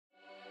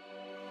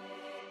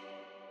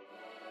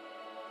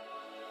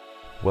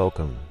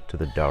Welcome to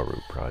the Daru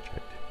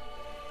Project.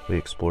 We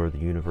explore the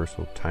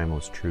universal,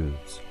 timeless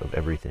truths of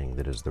everything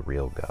that is the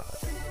real God.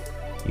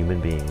 Human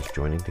beings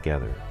joining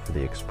together for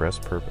the express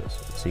purpose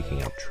of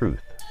seeking out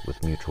truth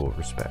with mutual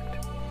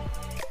respect.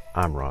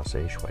 I'm Ross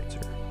A.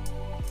 Schweitzer.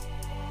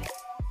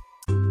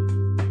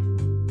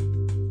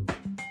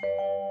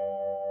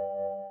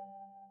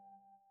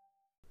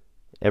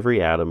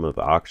 Every atom of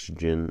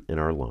oxygen in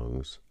our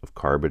lungs, of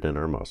carbon in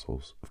our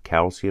muscles, of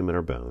calcium in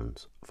our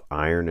bones, of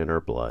iron in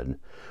our blood,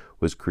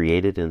 was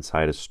created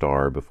inside a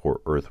star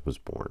before Earth was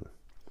born.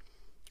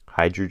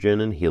 Hydrogen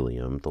and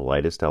helium, the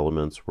lightest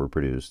elements, were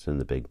produced in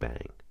the Big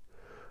Bang.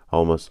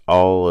 Almost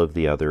all of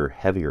the other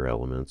heavier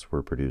elements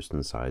were produced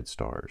inside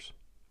stars.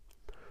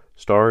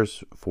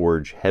 Stars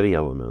forge heavy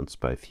elements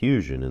by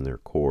fusion in their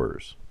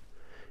cores.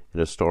 In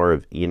a star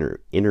of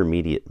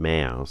intermediate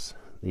mass,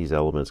 these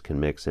elements can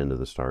mix into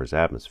the star's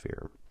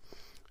atmosphere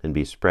and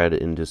be spread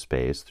into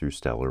space through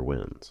stellar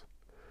winds.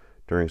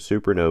 During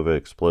supernova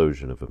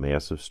explosion of a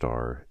massive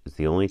star is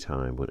the only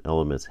time when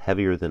elements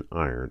heavier than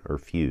iron are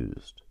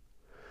fused.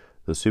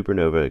 The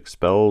supernova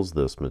expels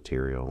this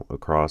material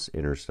across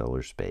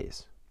interstellar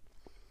space.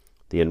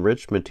 The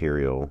enriched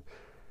material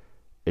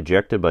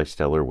ejected by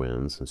stellar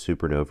winds and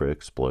supernova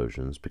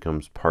explosions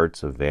becomes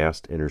parts of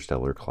vast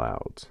interstellar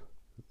clouds.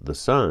 The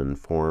sun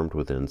formed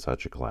within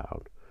such a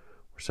cloud,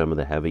 where some of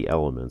the heavy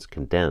elements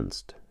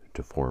condensed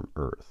to form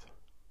Earth.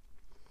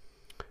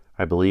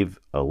 I believe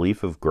a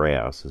leaf of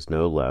grass is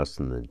no less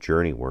than the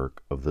journey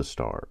work of the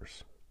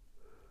stars.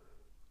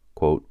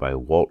 Quote by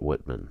Walt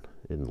Whitman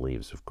in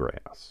Leaves of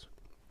Grass.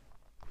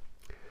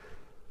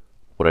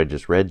 What I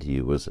just read to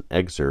you was an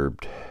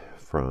excerpt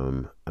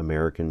from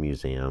American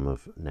Museum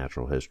of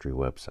Natural History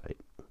website.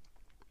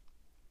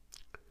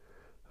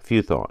 A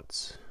few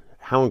thoughts.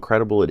 How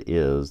incredible it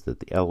is that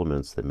the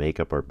elements that make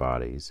up our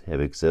bodies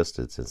have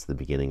existed since the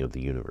beginning of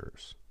the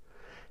universe.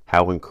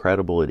 How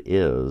incredible it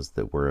is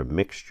that we're a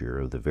mixture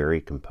of the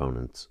very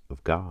components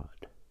of God.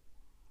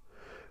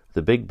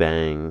 The Big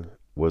Bang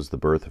was the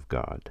birth of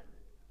God.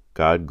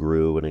 God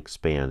grew and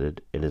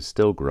expanded and is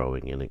still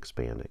growing and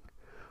expanding.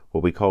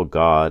 What we call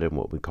God and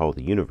what we call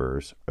the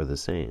universe are the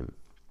same.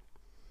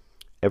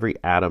 Every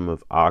atom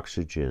of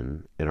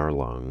oxygen in our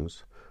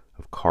lungs,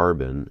 of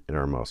carbon in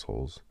our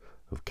muscles,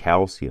 of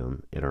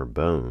calcium in our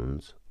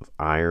bones, of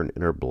iron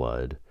in our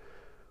blood,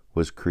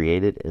 was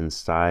created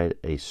inside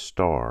a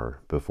star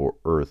before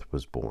Earth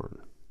was born.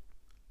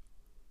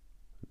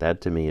 That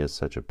to me is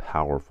such a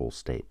powerful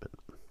statement.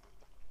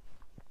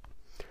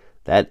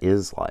 That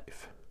is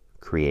life,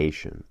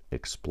 creation,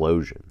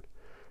 explosion.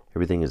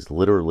 Everything is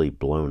literally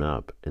blown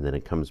up and then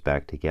it comes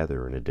back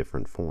together in a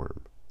different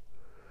form.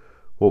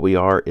 What we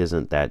are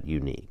isn't that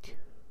unique.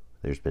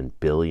 There's been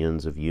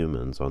billions of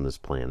humans on this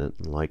planet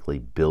and likely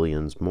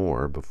billions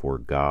more before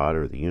God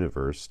or the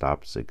universe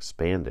stops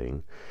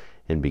expanding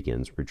and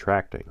begins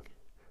retracting.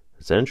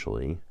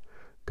 Essentially,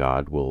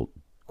 God will,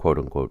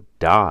 quote-unquote,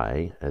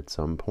 die at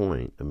some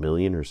point, 1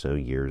 million or so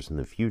years in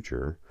the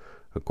future,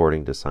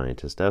 according to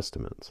scientist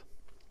estimates.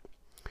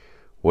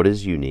 What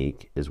is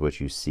unique is what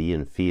you see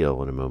and feel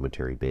on a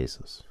momentary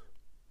basis.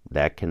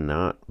 That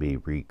cannot be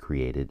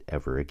recreated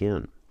ever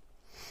again.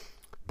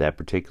 That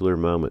particular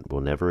moment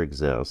will never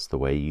exist the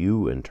way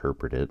you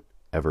interpret it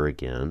ever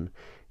again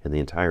in the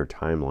entire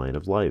timeline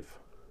of life.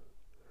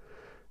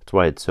 That's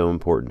why it's so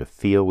important to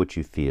feel what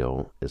you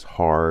feel as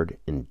hard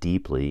and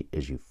deeply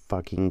as you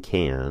fucking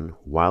can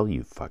while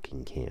you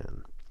fucking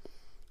can.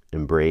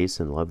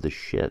 Embrace and love the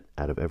shit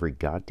out of every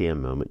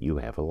goddamn moment you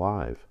have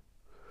alive.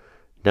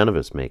 None of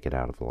us make it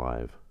out of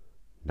alive.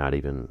 Not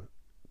even,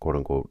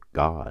 quote-unquote,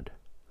 God.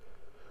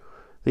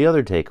 The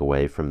other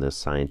takeaway from this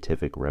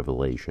scientific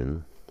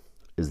revelation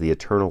is the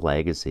eternal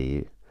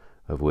legacy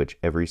of which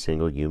every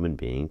single human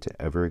being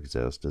to ever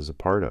exist is a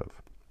part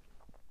of.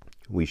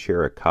 We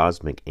share a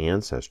cosmic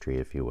ancestry,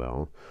 if you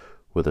will,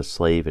 with a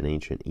slave in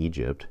ancient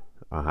Egypt,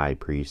 a high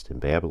priest in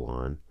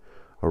Babylon,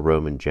 a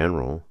Roman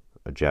general,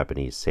 a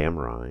Japanese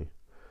samurai,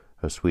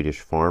 a Swedish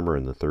farmer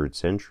in the 3rd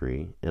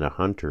century, and a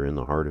hunter in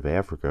the heart of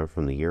Africa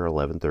from the year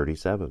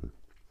 1137.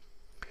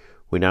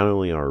 We not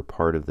only are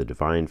part of the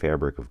divine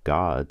fabric of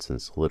God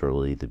since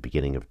literally the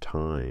beginning of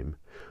time,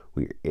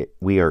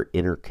 we are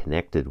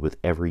interconnected with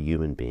every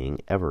human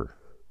being ever.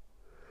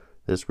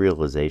 This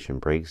realization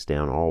breaks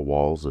down all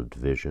walls of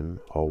division,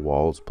 all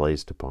walls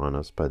placed upon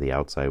us by the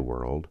outside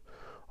world,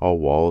 all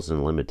walls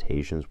and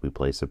limitations we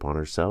place upon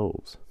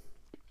ourselves.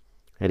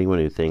 Anyone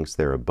who thinks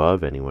they're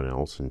above anyone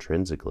else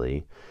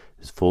intrinsically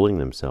is fooling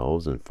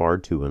themselves and far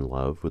too in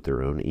love with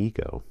their own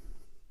ego.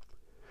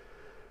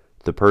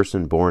 The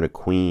person born a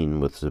queen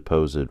with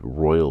supposed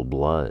royal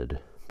blood,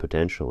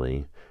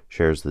 potentially,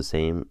 shares the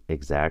same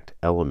exact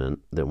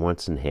element that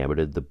once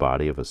inhabited the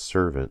body of a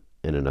servant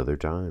in another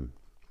time.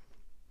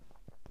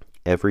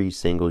 Every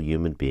single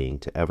human being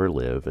to ever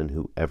live and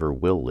who ever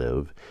will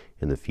live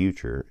in the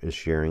future is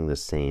sharing the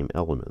same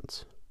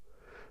elements.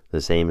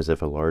 The same as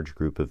if a large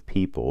group of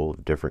people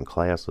of different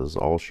classes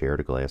all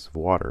shared a glass of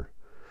water.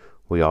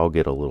 We all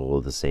get a little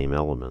of the same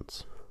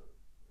elements.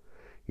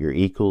 You're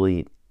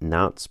equally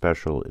not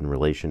special in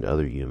relation to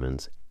other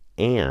humans,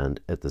 and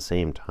at the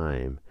same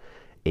time,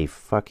 a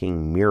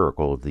fucking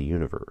miracle of the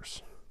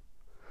universe.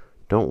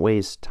 Don't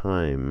waste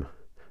time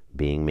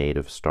being made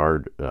of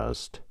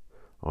stardust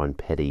on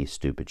petty,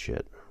 stupid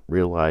shit.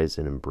 Realize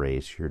and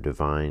embrace your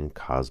divine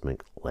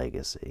cosmic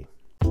legacy.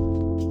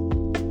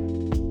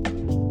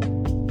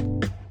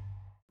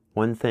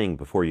 One thing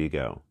before you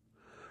go.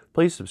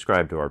 Please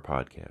subscribe to our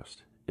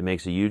podcast. It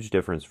makes a huge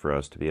difference for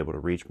us to be able to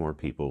reach more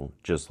people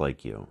just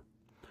like you.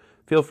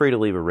 Feel free to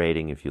leave a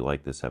rating if you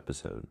like this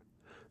episode.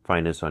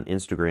 Find us on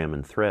Instagram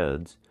and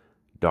Threads,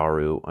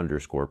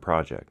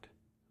 Daru_project.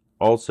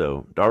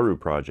 Also, Daru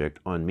Project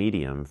on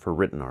Medium for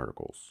written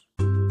articles.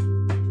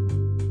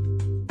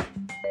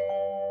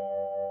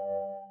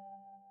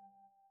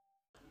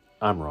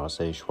 I'm Ross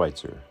A.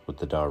 Schweitzer with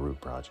the Daru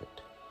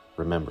Project.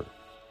 Remember,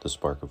 the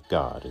spark of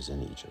God is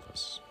in each of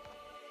us.